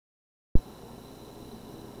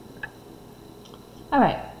All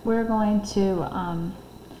right, we're going to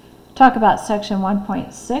talk about section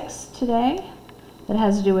 1.6 today that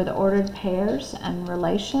has to do with ordered pairs and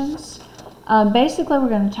relations. Basically, we're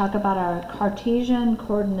going to talk about our Cartesian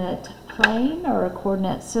coordinate plane or a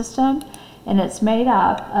coordinate system, and it's made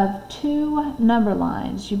up of two number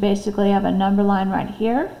lines. You basically have a number line right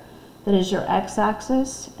here that is your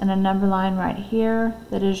x-axis and a number line right here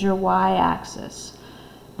that is your y-axis.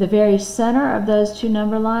 The very center of those two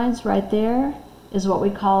number lines right there is what we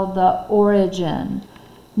call the origin.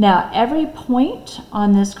 Now, every point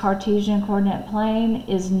on this Cartesian coordinate plane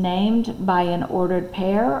is named by an ordered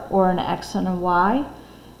pair or an x and a y.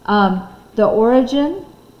 The origin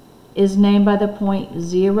is named by the point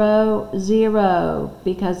 0, 0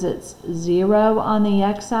 because it's 0 on the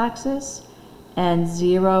x-axis and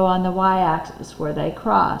 0 on the y-axis where they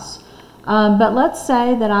cross. But let's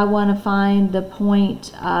say that I want to find the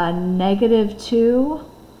point -2,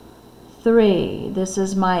 3. This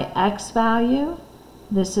is my x value.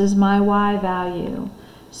 This is my y value.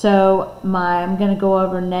 So I'm going to go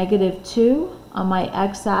over -2 on my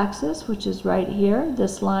x-axis, which is right here,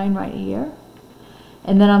 this line right here.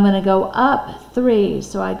 And then I'm going to go up 3.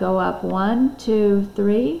 So I go up 1, 2,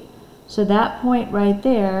 3. So that point right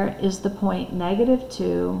there is the point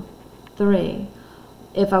 -2, 3.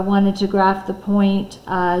 If I wanted to graph the point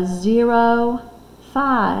 0,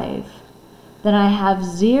 5, then I have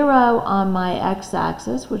 0 on my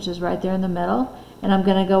x-axis, which is right there in the middle, and I'm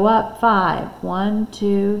going to go up 5. 1,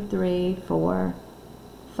 2, 3, 4,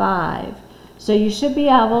 5. So you should be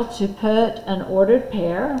able to put an ordered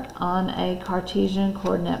pair on a Cartesian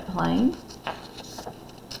coordinate plane.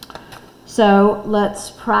 So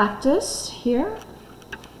let's practice here.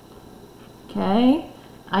 Okay,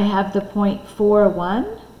 I have the point 4, 1.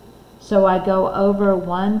 So I go over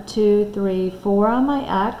 1, 2, 3, 4 on my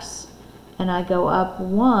x, and I go up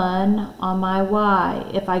 1 on my y.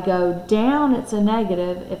 If I go down, it's a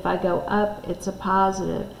negative. If I go up, it's a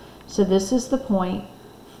positive. So this is the point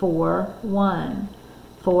 4, 1.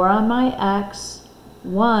 4 on my x,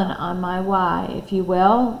 1 on my y. If you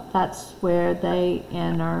will, that's where they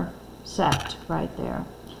intersect right there.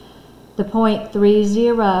 The point 3,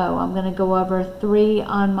 0, I'm going to go over 3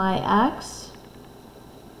 on my x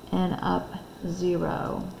and up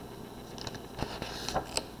 0.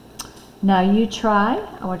 Now you try.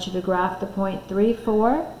 I want you to graph the point 3,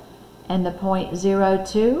 4 and the point 0,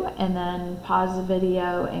 2, and then pause the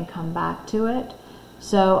video and come back to it.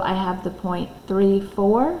 So I have the point 3,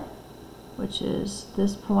 4, which is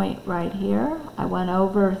this point right here. I went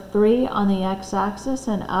over 3 on the x-axis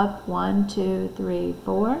and up 1, 2, 3,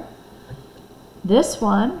 4. This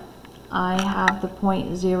one, I have the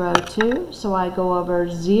point 0, 2, so I go over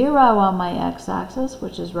 0 on my x-axis,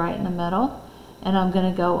 which is right in the middle, and I'm going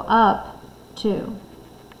to go up 2.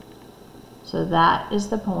 So that is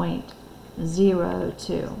the point 0,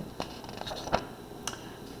 2.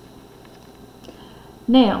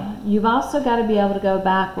 Now, you've also got to be able to go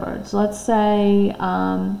backwards. Let's say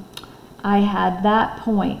I had that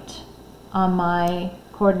point on my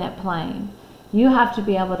coordinate plane. You have to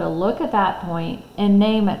be able to look at that point and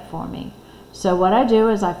name it for me. So what I do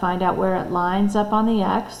is I find out where it lines up on the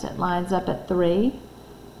x. It lines up at 3.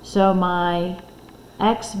 So my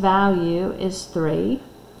x value is 3.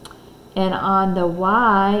 And on the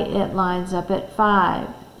y, it lines up at 5.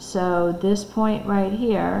 So this point right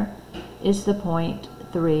here is the point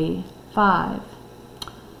 3, 5.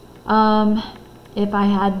 If I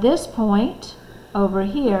had this point over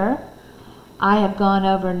here, I have gone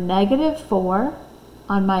over -4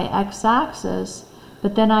 on my x-axis,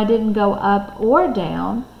 but then I didn't go up or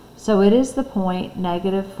down, so it is the point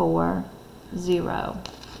 -4, 0.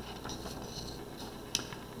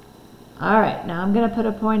 All right, now I'm going to put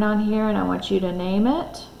a point on here and I want you to name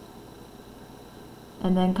it.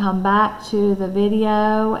 And then come back to the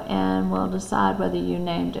video and we'll decide whether you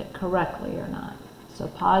named it correctly or not. So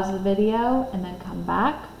pause the video and then come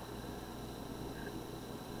back.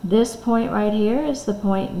 This point right here is the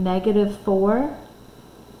point -4,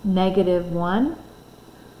 -1.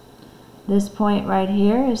 This point right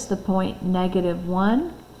here is the point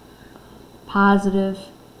 -1,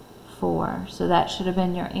 +4. So that should have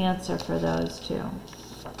been your answer for those two.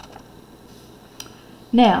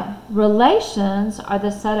 Now, relations are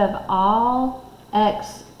the set of all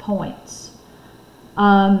x points.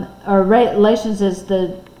 Relations is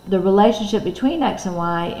the relationship between x and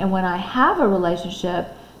y, and when I have a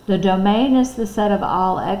relationship, the domain is the set of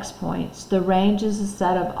all x points. The range is the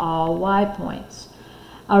set of all y points.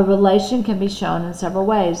 A relation can be shown in several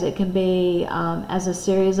ways. It can be as a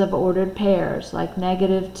series of ordered pairs, like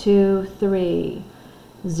 -2, 3,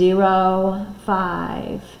 0,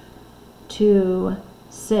 5, 2,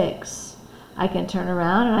 6. I can turn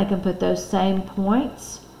around and I can put those same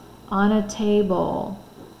points on a table.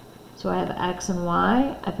 So I have x and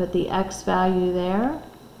y. I put the x value there,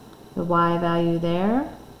 the y value there,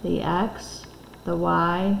 the x, the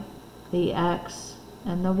y, the x,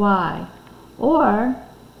 and the y. Or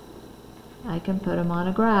I can put them on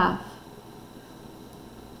a graph.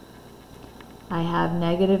 I have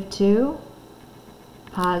 -2,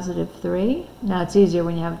 +3. Now it's easier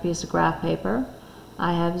when you have a piece of graph paper.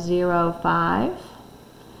 I have 0, 5,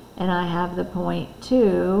 and I have the point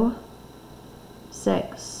 2,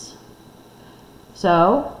 6.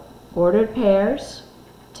 So, ordered pairs,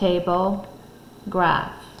 table,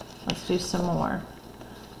 graph. Let's do some more.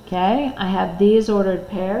 Okay, I have these ordered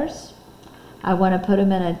pairs. I want to put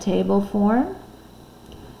them in a table form.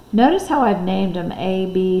 Notice how I've named them A,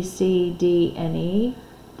 B, C, D, and E.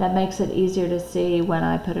 That makes it easier to see when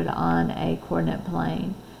I put it on a coordinate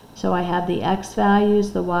plane. So I have the x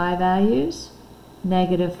values, the y values,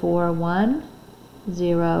 -4, 1,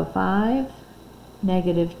 0, 5,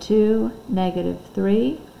 -2,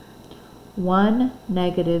 -3, 1,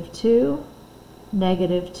 -2,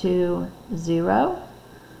 -2, 0.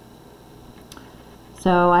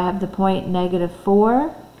 So I have the point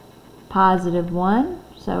 -4, +1.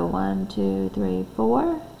 So 1, 2, 3,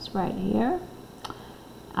 4. It's right here.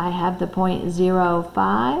 I have the point 0,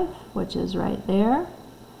 5, which is right there.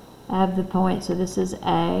 I have the point, so this is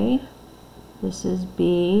A, this is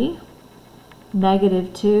B.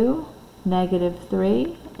 -2,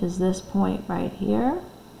 -3 is this point right here.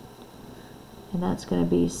 And that's going to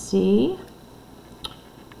be C.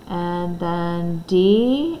 And then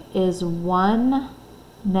D is 1,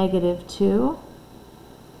 -2.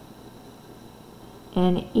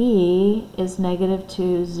 And E is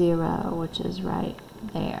 -2, 0, which is right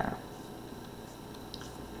there.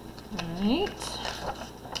 All right.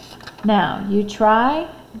 Now, you try,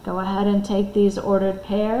 go ahead and take these ordered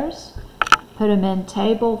pairs, put them in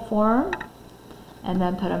table form, and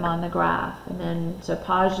then put them on the graph. And then, so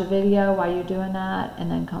pause the video while you're doing that, and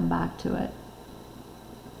then come back to it.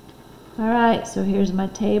 All right, so here's my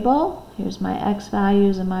table. Here's my x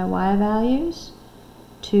values and my y values.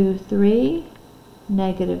 2, 3,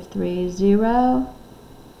 -3, 0,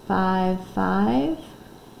 5, 5,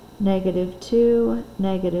 -2,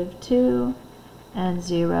 -2, and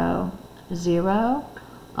 0, 0.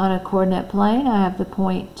 On a coordinate plane, I have the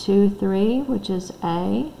point 2, 3, which is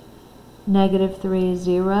A, -3,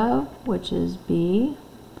 0, which is B,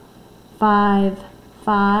 5,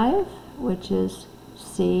 5, which is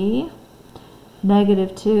C,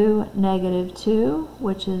 -2, -2,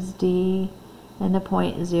 which is D, and the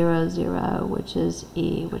point 0, 0, which is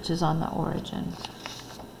E, which is on the origin.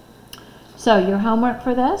 So your homework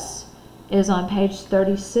for this is on page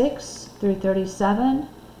 36 through 37,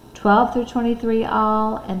 12 through 23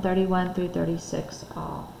 all, and 31 through 36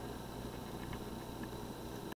 all.